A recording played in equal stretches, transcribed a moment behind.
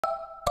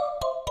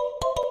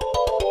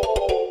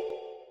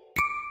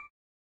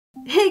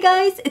Hey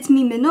guys, it's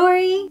me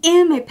Minori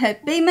and my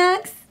pet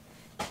Baymax.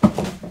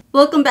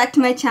 Welcome back to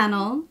my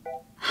channel.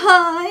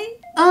 Hi!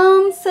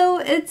 So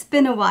it's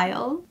been a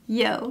while.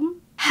 Yo.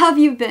 How have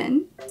you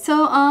been?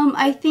 So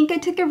I think I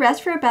took a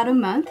rest for about a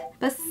month,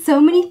 but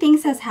so many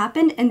things has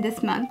happened in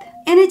this month.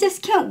 And I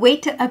just can't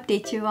wait to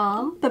update you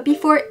all. But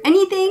before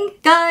anything,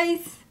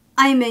 guys,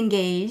 I'm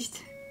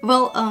engaged.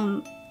 Well,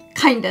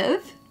 kind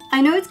of. I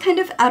know it's kind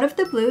of out of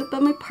the blue,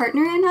 but my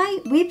partner and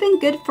I, we've been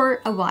good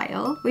for a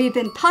while. We've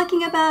been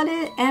talking about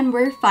it and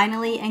we're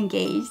finally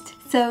engaged.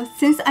 So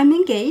since I'm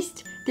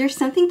engaged, there's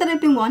something that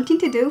I've been wanting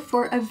to do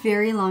for a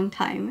very long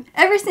time.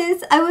 Ever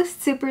since I was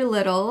super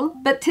little.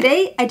 But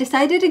today, I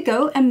decided to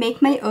go and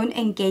make my own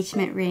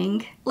engagement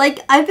ring. Like,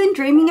 I've been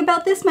dreaming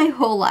about this my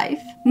whole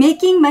life.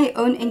 Making my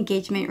own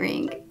engagement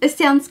ring. It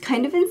sounds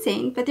kind of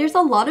insane, but there's a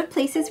lot of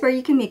places where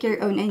you can make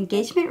your own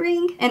engagement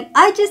ring. And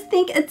I just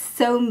think it's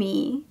so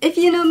me. If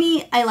you know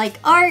me, I like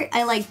art,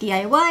 I like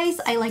DIYs,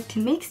 I like to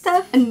make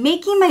stuff. And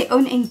making my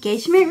own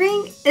engagement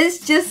ring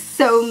is just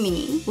so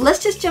me.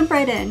 Let's just jump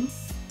right in.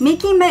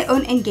 Making my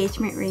own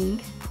engagement ring.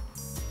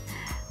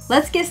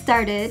 Let's get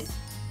started.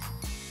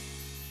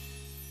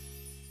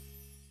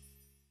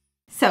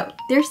 So,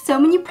 there's so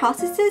many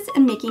processes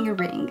in making a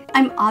ring.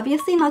 I'm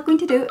obviously not going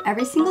to do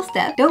every single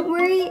step. Don't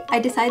worry, I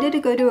decided to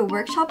go to a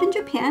workshop in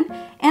Japan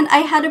and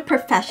I had a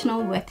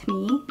professional with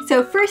me.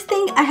 So first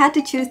thing, I had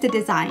to choose the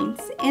designs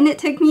and it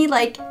took me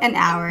like an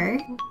hour.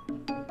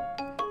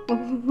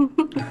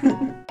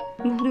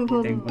 なる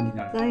ほど。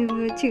だい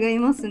ぶ違い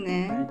ます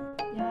ね。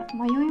いや、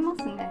迷いま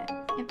すね。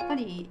やっぱ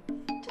り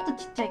ちょっと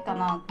ちっちゃいか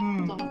なと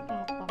思ったの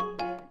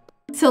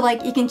で。So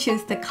like you can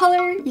choose the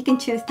color, you can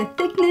choose the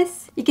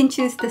thickness, you can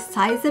choose the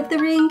size of the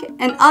ring,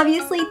 and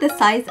obviously the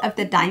size of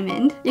the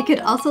diamond. You could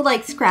also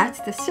like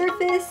scratch the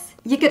surface.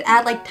 You could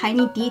add like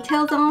tiny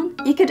details on.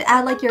 You could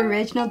add like your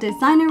original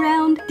design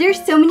around.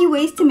 There's so many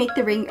ways to make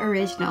the ring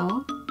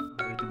original.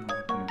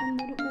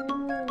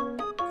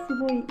 す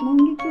ごい万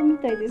華鏡み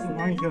たいですね。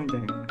万華鏡みた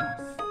いになりま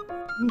す。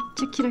めっ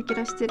ちゃキラキ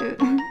ラしてる。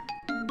こ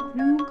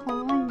れも可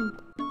愛い。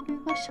こ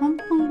れがシャン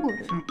パンゴー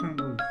ル。シャンパン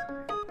ゴール。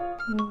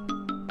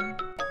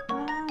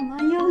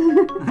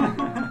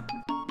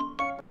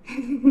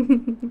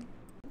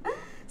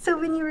So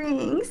many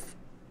rings.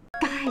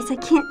 Guys, I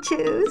can't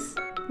choose.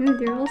 Ooh,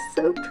 they're all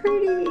so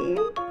pretty.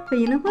 But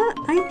you know what?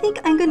 I think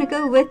I'm gonna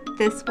go with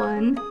this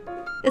one.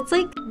 It's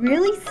like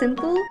really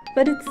simple,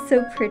 but it's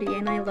so pretty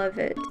and I love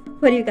it.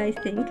 What do you guys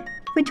think?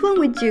 Which one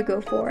would you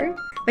go for?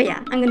 But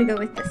yeah, I'm gonna go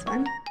with this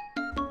one.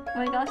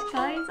 Oh my gosh,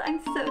 guys, I'm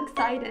so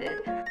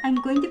excited. I'm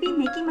going to be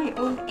making my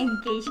own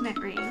engagement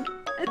ring.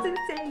 That's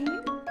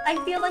insane. I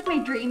feel like my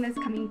dream is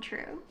coming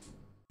true.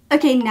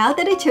 Okay, now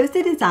that I chose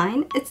the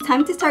design, it's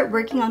time to start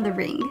working on the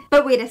ring.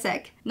 But wait a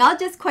sec, not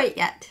just quite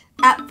yet.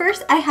 At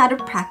first, I had a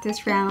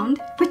practice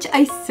round, which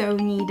I so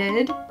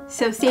needed.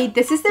 So say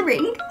this is the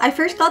ring. I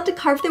first got to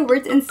carve the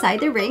words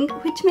inside the ring,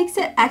 which makes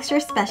it extra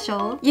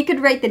special. You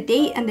could write the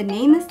date and the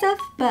name and stuff,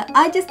 but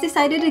I just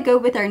decided to go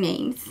with our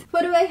names.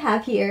 What do I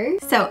have here?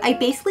 So I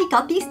basically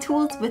got these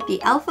tools with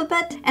the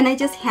alphabet and I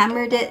just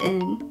hammered it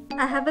in.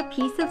 I have a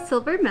piece of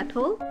silver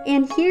metal,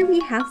 and here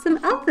we have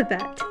some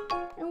alphabet.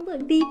 And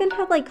look, they even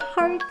have like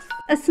hearts,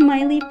 a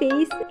smiley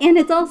face, and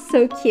it's all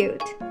so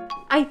cute.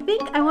 I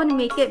think I want to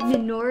make it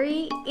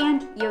Minori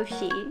and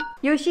Yoshi.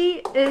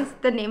 Yoshi is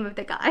the name of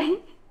the guy.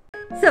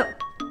 So,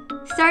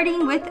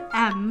 starting with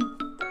M.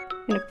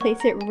 I'm gonna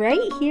place it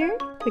right here,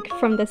 like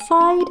from the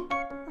side.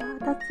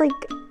 That's like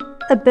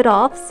a bit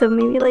off, so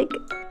maybe like,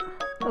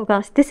 oh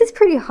gosh, this is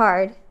pretty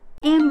hard.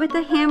 And with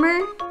the hammer,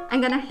 I'm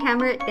gonna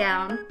hammer it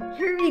down.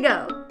 Here we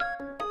go.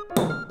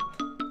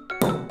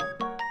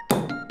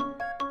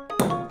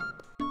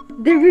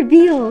 The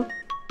reveal.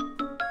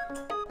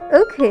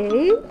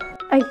 Okay,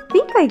 I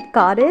think I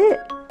got it.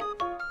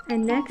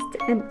 And next,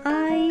 an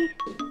eye.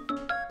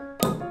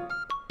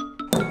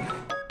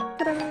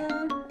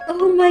 Ta-da!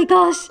 Oh my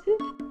gosh!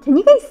 Can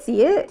you guys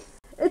see it?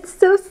 It's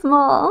so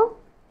small.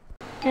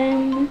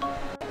 And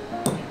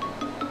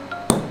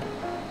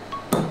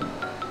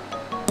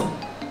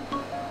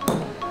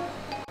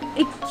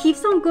it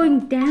keeps on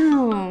going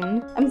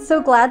down. I'm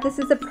so glad this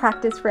is a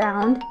practice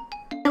round.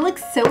 It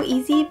looks so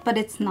easy, but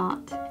it's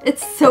not.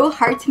 It's so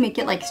hard to make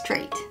it like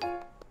straight.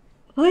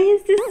 Why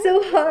is this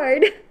so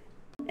hard?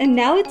 And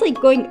now it's like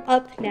going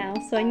up now,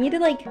 so I need to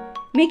like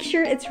make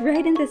sure it's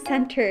right in the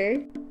center.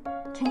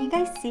 Can you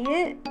guys see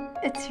it?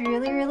 It's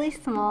really, really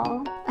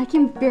small. I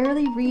can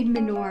barely read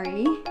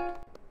Minori.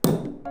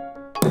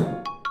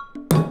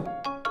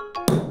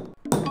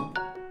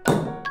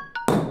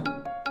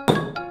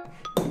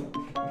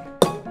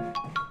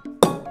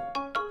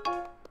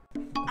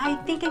 I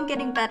think I'm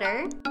getting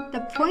better.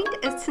 The point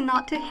is to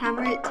not to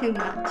hammer it too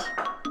much.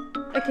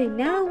 Okay,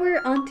 now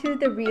we're onto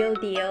the real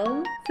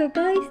deal. So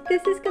guys,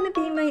 this is gonna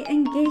be my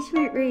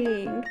engagement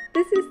ring.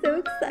 This is so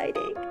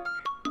exciting.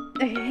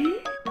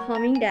 Okay,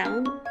 calming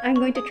down. I'm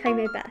going to try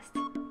my best.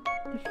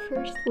 The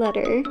first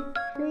letter,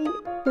 right,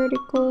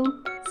 vertical,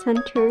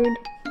 centered,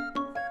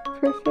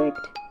 perfect.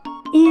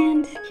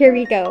 And here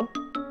we go.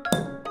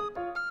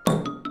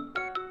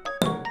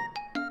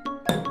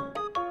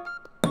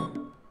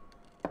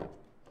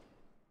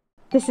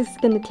 This is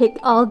gonna take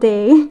all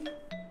day.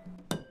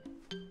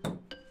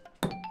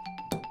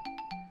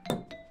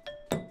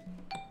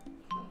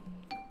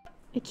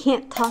 I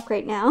can't talk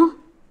right now.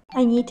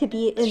 I need to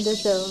be in the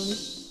zone.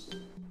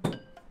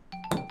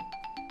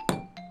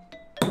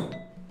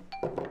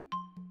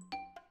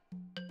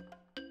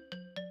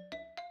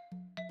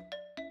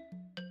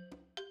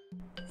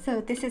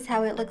 So this is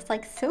how it looks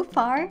like so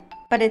far,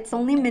 but it's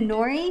only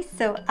Minori,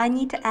 so I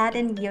need to add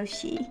in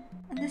Yoshi.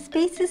 And the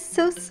space is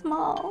so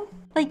small.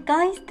 Like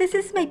guys, this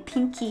is my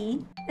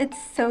pinky. It's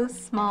so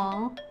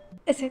small.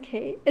 It's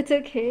okay, it's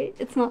okay.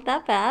 It's not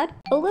that bad.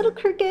 A little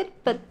crooked,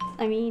 but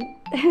I mean,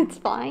 it's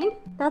fine.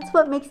 That's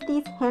what makes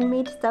these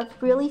handmade stuff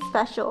really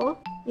special.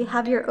 You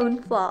have your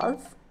own flaws.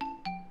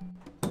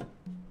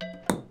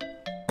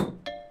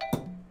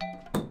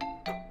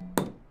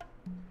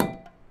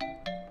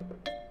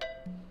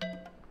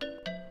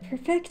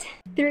 Perfect.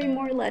 3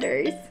 more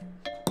letters.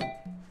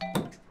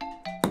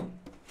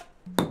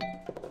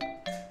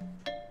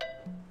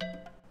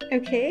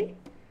 Okay,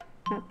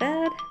 not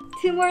bad.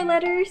 2 more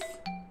letters.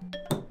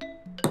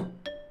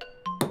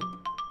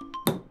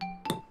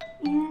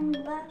 And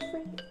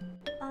lastly,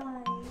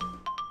 I.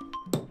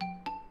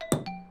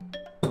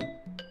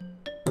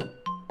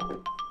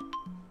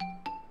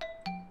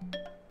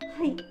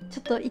 Hi, ち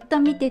ょっと一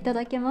旦見ていた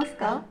だけます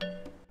か？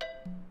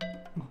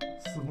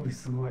すごい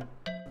すごい。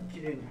綺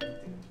麗に入ってる。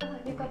あ、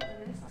よかったで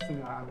す。さす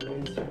が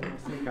練習の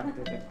成果が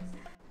出てます。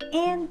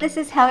And this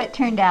is how it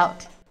turned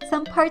out.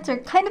 Some parts are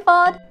kind of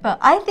odd, but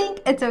I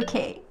think it's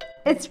okay.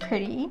 It's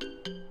pretty.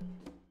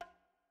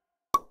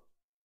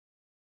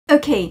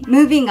 Okay,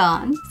 moving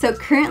on. So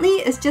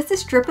currently it's just a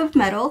strip of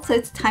metal, so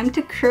it's time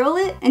to curl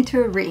it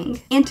into a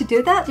ring. And to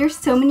do that, there's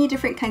so many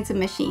different kinds of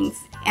machines.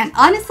 And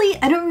honestly,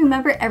 I don't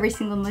remember every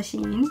single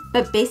machine.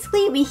 But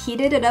basically, we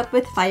heated it up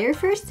with fire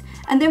first,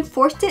 and then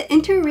forced it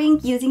into a ring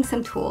using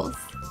some tools.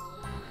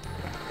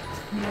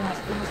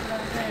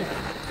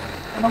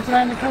 このく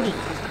らいの距離、ちょ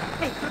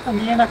っと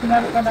見えなく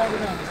なるかなぐ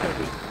らいの距離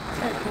で、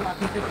こう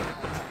当ててください。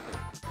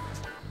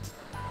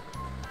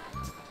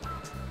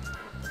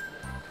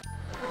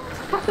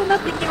高くなっ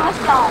てきまし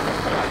た。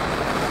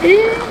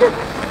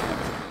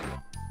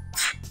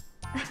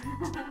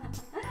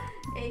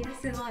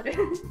ASMR。は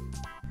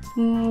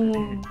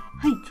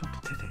い。ちょっ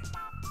と手でグッ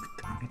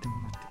と曲げても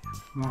らって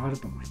曲がる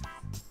と思います。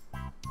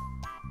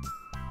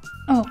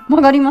あ、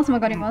曲がります、曲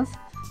がります。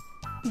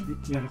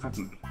柔らか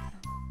くなる。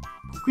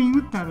刻印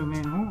打ってある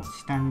面を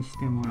下にし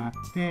てもらっ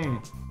て、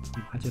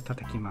端を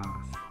叩きます。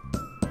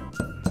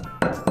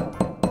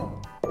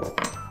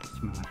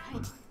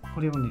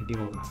これをね、両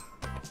側。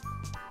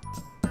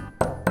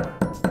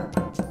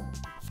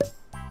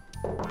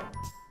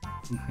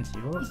端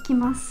を。いき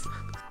ます。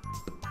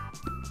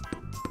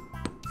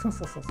そう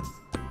そうそうそう。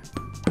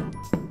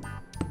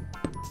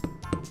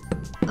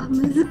あ、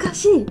難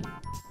しい。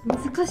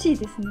難しい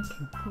ですね、結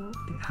構。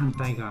で、反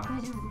対側。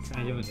大丈夫です。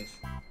大丈夫で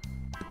す。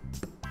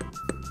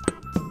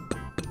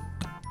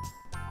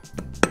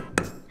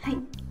はい。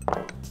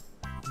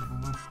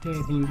回して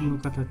リングの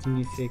形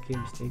に成形し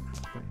ていく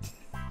機械です。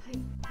はい。こ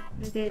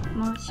れで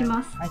回し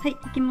ます。はい、い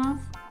きま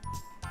す。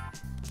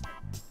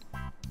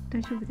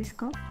大丈夫です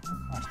か？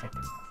回していって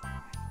ください。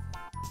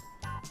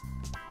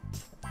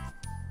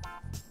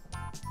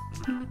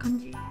こんな感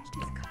じですか？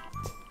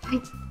は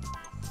い。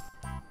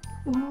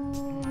お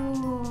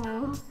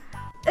ー、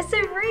it's a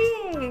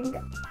ring!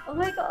 Oh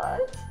my gosh!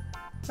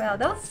 Wow,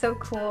 that was so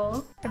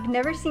cool. I've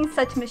never seen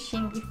such a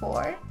machine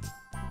before.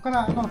 ここか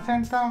ら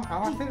先端合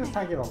わせる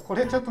作業、こ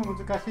れちょっと難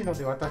しいの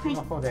で私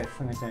の方で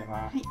進めちゃい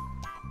ます。は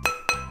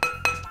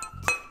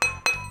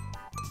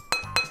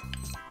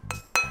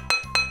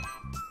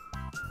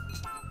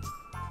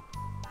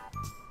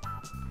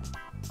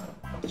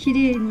い。綺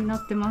麗にな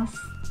ってます。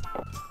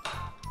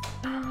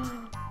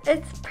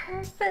It's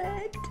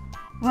perfect!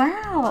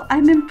 Wow,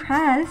 I'm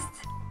impressed!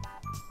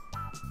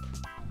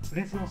 プ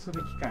レスをす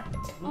る機械、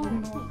ボール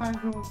のサイ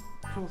ズを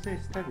調整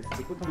したりす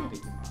ることもで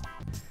きます。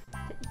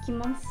いき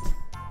ます。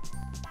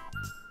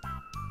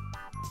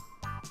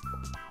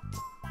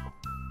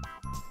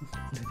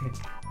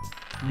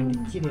これで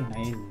綺麗な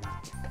円になっ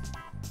ちゃ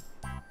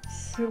う。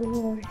す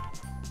ごい。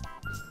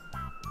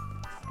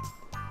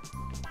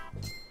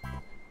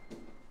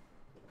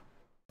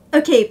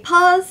Okay,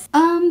 pause.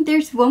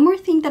 There's one more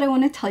thing that I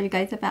want to tell you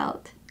guys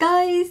about.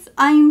 Guys,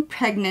 I'm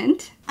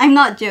pregnant. I'm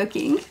not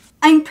joking.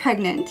 I'm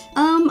pregnant.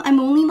 I'm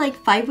only like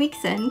 5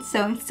 weeks in,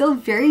 so I'm still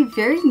very,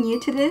 very new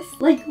to this.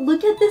 Like,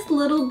 look at this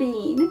little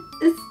bean.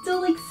 It's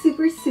still like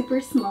super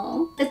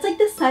small. It's like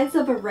the size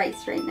of a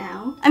rice right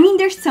now. I mean,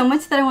 there's so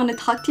much that I want to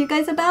talk to you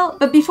guys about,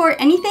 but before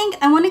anything,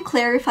 I want to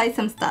clarify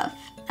some stuff.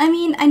 I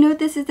mean, I know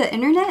this is the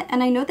internet,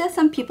 and I know that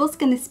some people's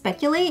gonna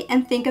speculate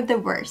and think of the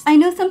worst. I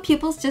know some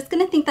people's just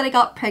gonna think that I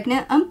got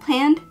pregnant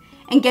unplanned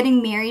and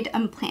getting married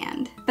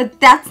unplanned, but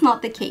that's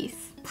not the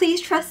case.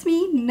 Please trust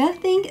me,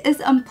 nothing is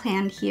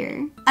unplanned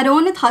here. I don't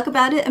want to talk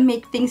about it and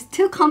make things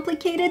too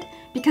complicated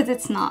because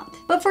it's not.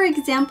 But for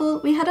example,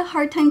 we had a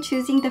hard time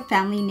choosing the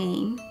family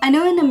name. I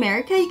know in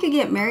America you could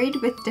get married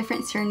with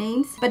different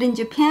surnames, but in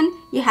Japan,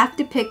 you have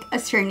to pick a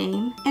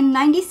surname. And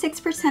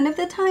 96% of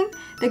the time,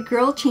 the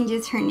girl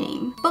changes her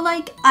name. But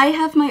like, I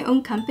have my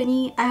own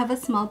company, I have a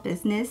small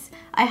business,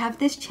 I have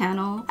this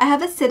channel, I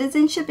have a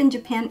citizenship in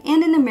Japan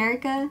and in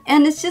America,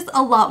 and it's just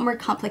a lot more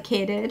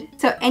complicated.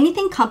 So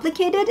anything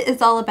complicated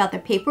is all about the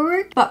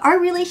paperwork, but our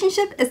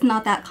relationship is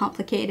not that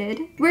complicated.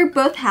 We're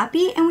both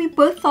happy and we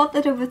both thought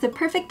that it was the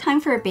perfect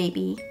time for a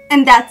baby.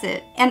 And that's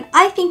it. And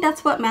I think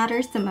that's what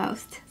matters the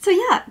most. So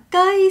yeah,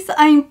 guys,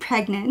 I'm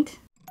pregnant.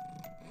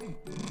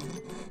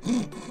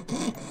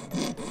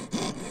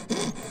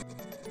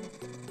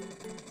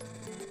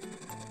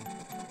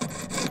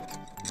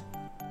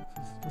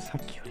 さ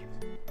っきよりも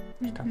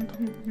ピタッと。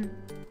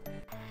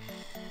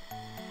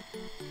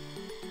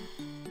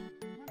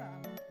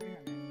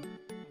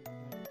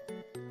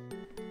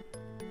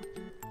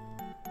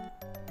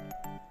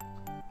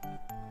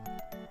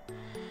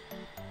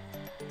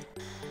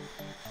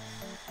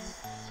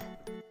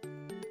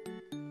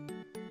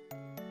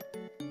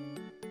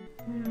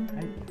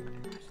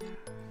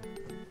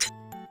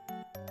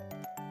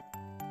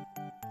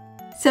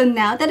So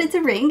now that it's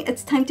a ring,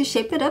 it's time to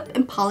shape it up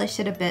and polish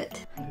it a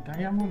bit. ダ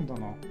イヤモンド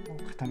のを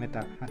固めた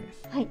刃で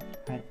す。はい。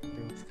はい、これ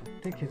を使っ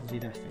て削り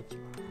出していき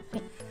ま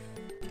す。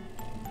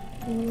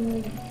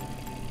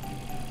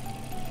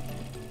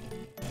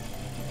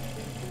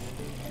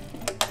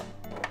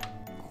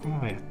ここま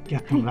でや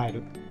ってもらえ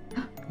る。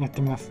やっ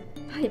てみます。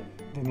はい。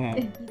で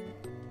ね、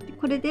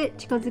これで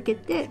近づけ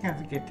て、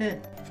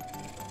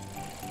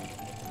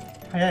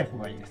早い方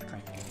がいいですか。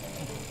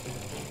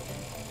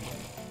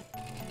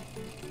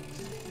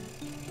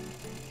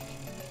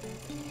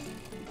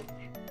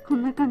こ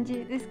んな感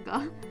じです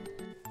か？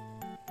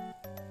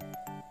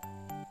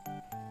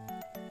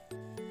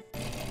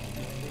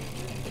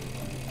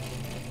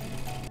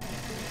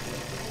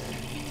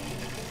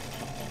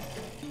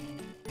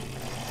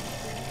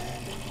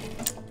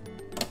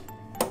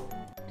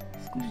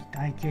少し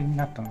台形に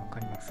なったの分か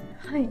りますね。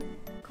はい。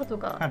角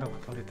が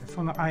取れて、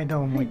その間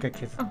をもう一回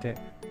削って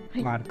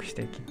丸くし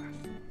ていきます。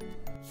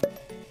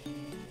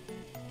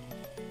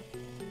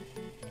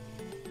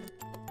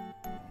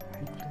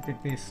で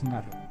ベースに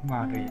なる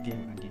丸いリ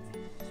ングに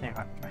仕上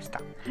がりました。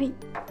はい。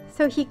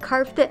So he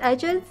carved the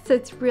edges, so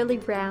it's really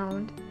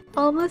round.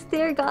 Almost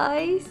there,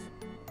 guys.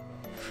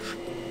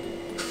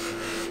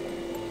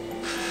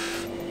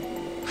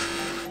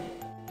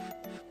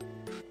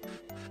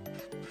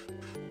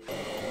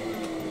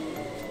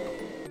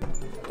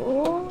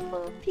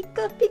 Oh,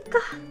 pika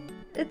pika!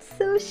 It's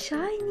so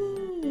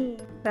shiny.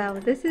 Wow,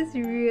 this is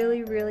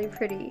really, really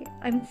pretty.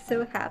 I'm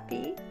so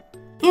happy.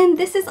 And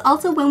this is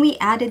also when we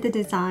added the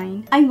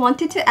design. I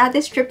wanted to add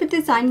the strip of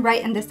design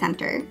right in the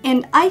center.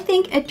 And I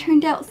think it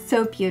turned out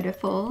so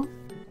beautiful.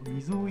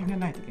 水を入れ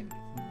ないといけない。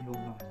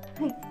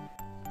はい。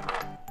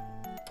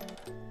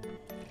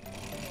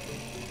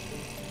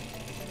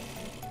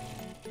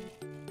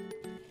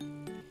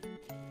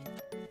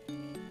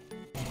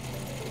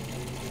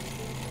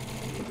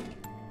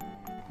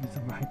水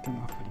が入ってるの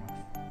分かりま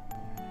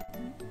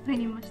す。入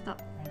りました。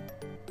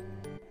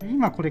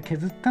今これ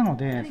削ったの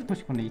で少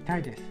しこれ痛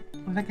いです。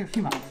これだけ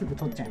今すぐ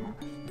取っちゃいます。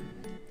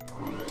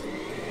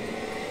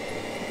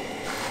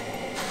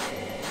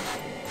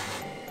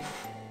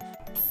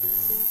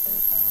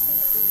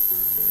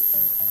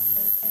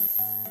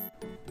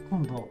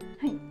今度、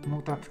モ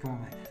ーター使わ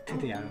ないです。手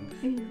でやるんで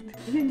す。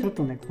ちょっ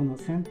とね、この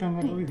先端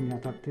がどういうふうに当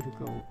たってる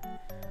かを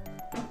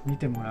見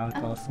てもらう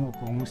とすご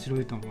く面白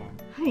いと思う。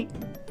はい。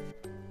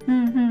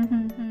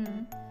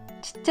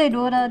ちっちゃい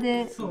ローラー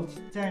で、そうち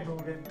っちゃいロ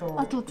ーレンと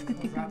跡を作っ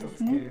ていくんで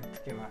すね。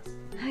つけます。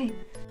はい。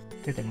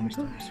手で回し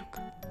てみましょう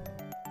か。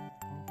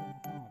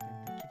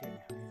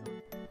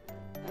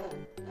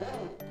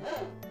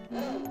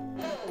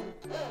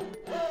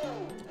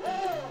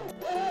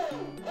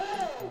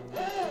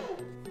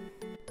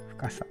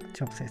深さ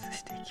調節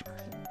していきま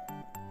す。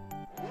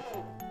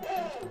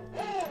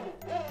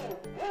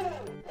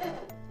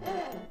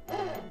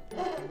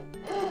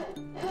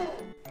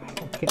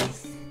OK で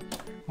す。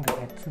これ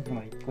で粒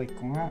の一個一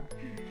個が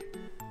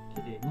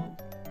きれいに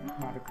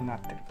丸くな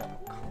ってるかど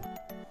うか。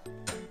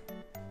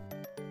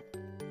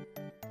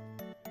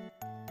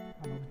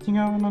内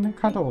側のね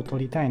角を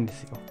取りたいんで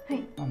すよ。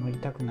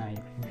痛くない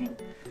ように、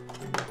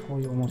こ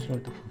ういう面白い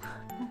ところが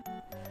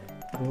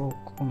ある。これを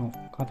ここの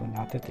角に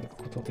当てていく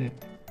ことで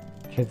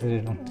削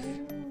れるんです。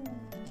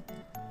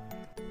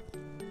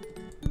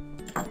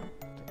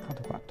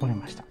角が取れ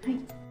ました。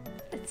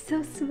It's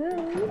so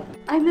smooth.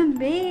 I'm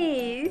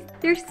amazed.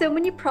 There's so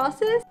many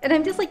processes, and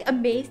I'm just like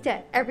amazed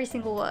at every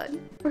single one.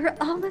 We're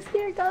almost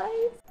there,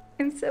 guys.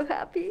 I'm so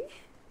happy.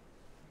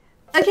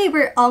 Okay,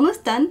 we're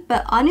almost done,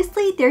 but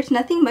honestly, there's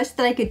nothing much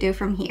that I could do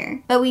from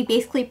here. But we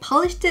basically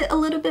polished it a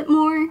little bit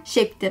more,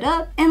 shaped it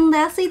up, and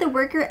lastly, the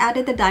worker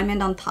added the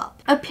diamond on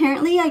top.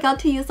 Apparently, I got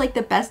to use like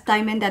the best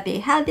diamond that they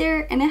had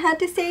there, and I had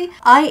to say,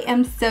 I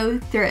am so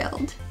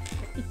thrilled.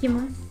 いき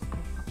ます。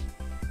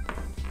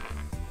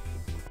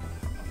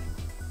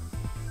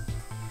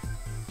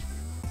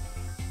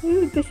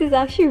Ooh, this is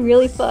actually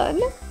really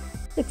fun.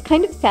 It's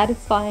kind of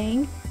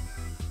satisfying.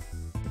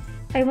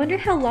 I wonder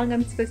how long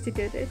I'm supposed to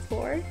do this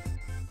for.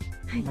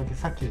 だって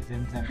さっきより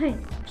全然。はい。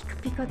ピカ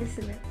ピカです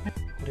ね。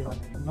これはね、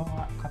布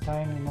は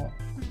硬い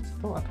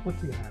布と、あとこっ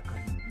ち柔らか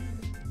い。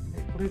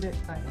で、これで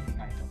最後に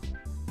ない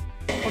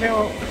と。これ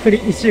を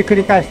一周繰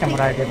り返しても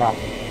らえれば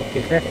OK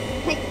です。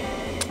はい。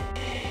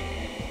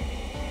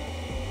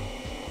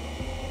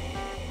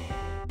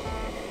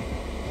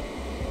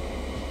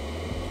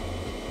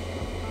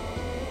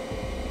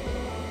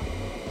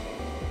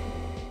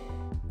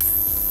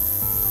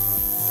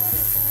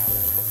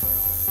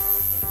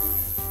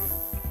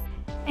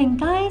And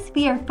guys,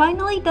 we are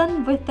finally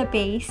done with the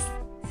base.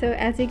 So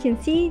as you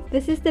can see,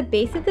 this is the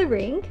base of the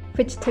ring,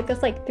 which took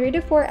us like 3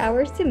 to 4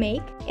 hours to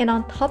make. And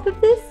on top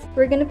of this,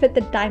 we're gonna put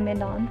the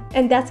diamond on.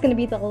 And that's gonna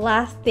be the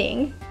last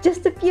thing.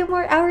 Just a few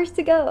more hours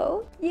to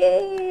go.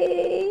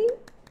 Yay!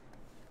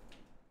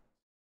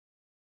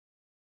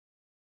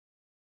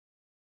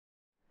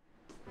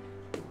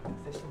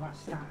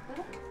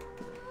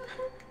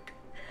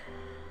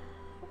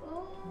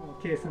 Oh.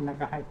 ケースの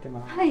中入って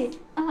ます。はい。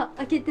あ、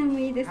開けても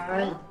いいですか？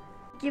はい。い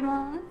き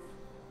ます。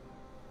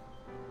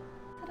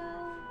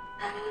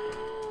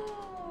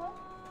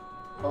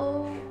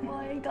Oh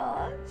my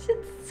gosh,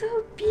 it's so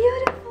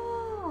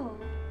beautiful!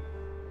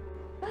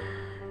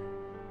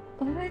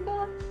 Oh my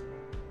gosh.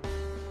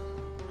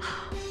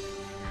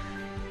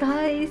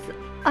 Guys,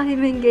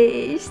 I'm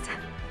engaged.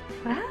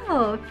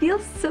 Wow, it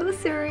feels so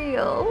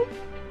surreal.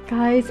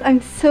 Guys,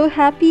 I'm so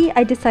happy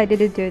I decided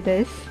to do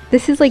this.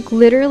 This is like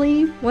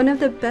literally one of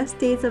the best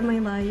days of my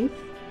life.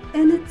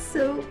 And it's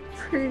so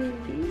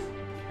pretty.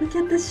 Look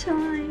at the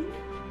shine.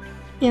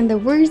 And the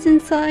words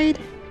inside.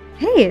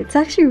 Hey, it's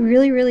actually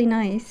really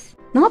nice.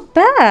 Not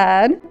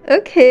bad.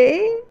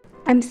 Okay.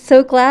 I'm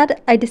so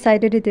glad I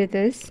decided to do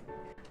this.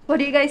 What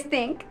do you guys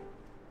think?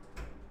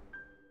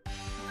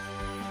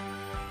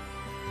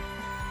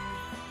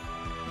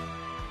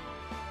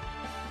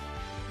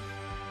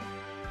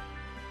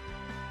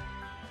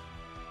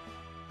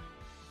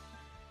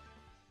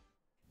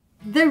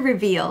 The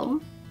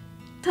reveal.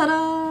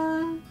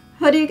 Ta-da!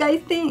 What do you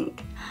guys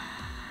think?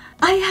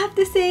 I have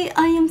to say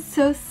I am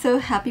so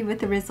happy with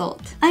the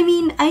result. I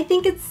mean, I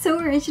think it's so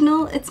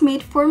original. It's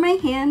made for my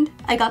hand.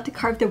 I got to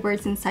carve the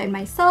words inside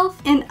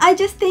myself, and I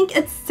just think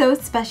it's so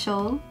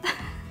special.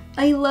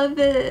 I love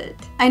it.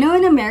 I know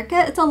in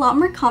America, it's a lot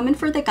more common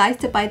for the guys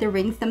to buy the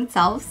rings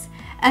themselves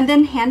and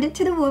then hand it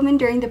to the woman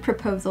during the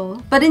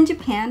proposal. But in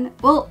Japan,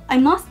 well,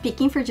 I'm not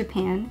speaking for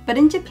Japan, but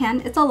in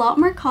Japan, it's a lot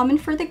more common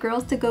for the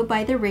girls to go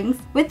buy the rings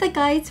with the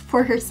guys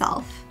for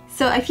herself.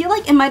 So I feel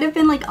like it might have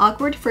been like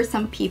awkward for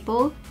some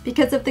people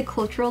because of the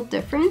cultural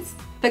difference.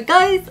 But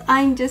guys,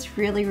 I'm just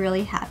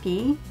really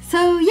happy.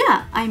 So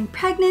yeah, I'm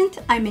pregnant,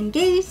 I'm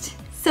engaged.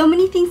 So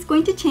many things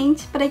going to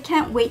change, but I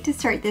can't wait to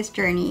start this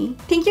journey.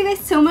 Thank you guys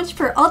so much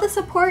for all the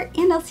support,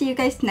 and I'll see you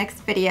guys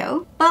next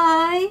video.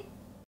 Bye!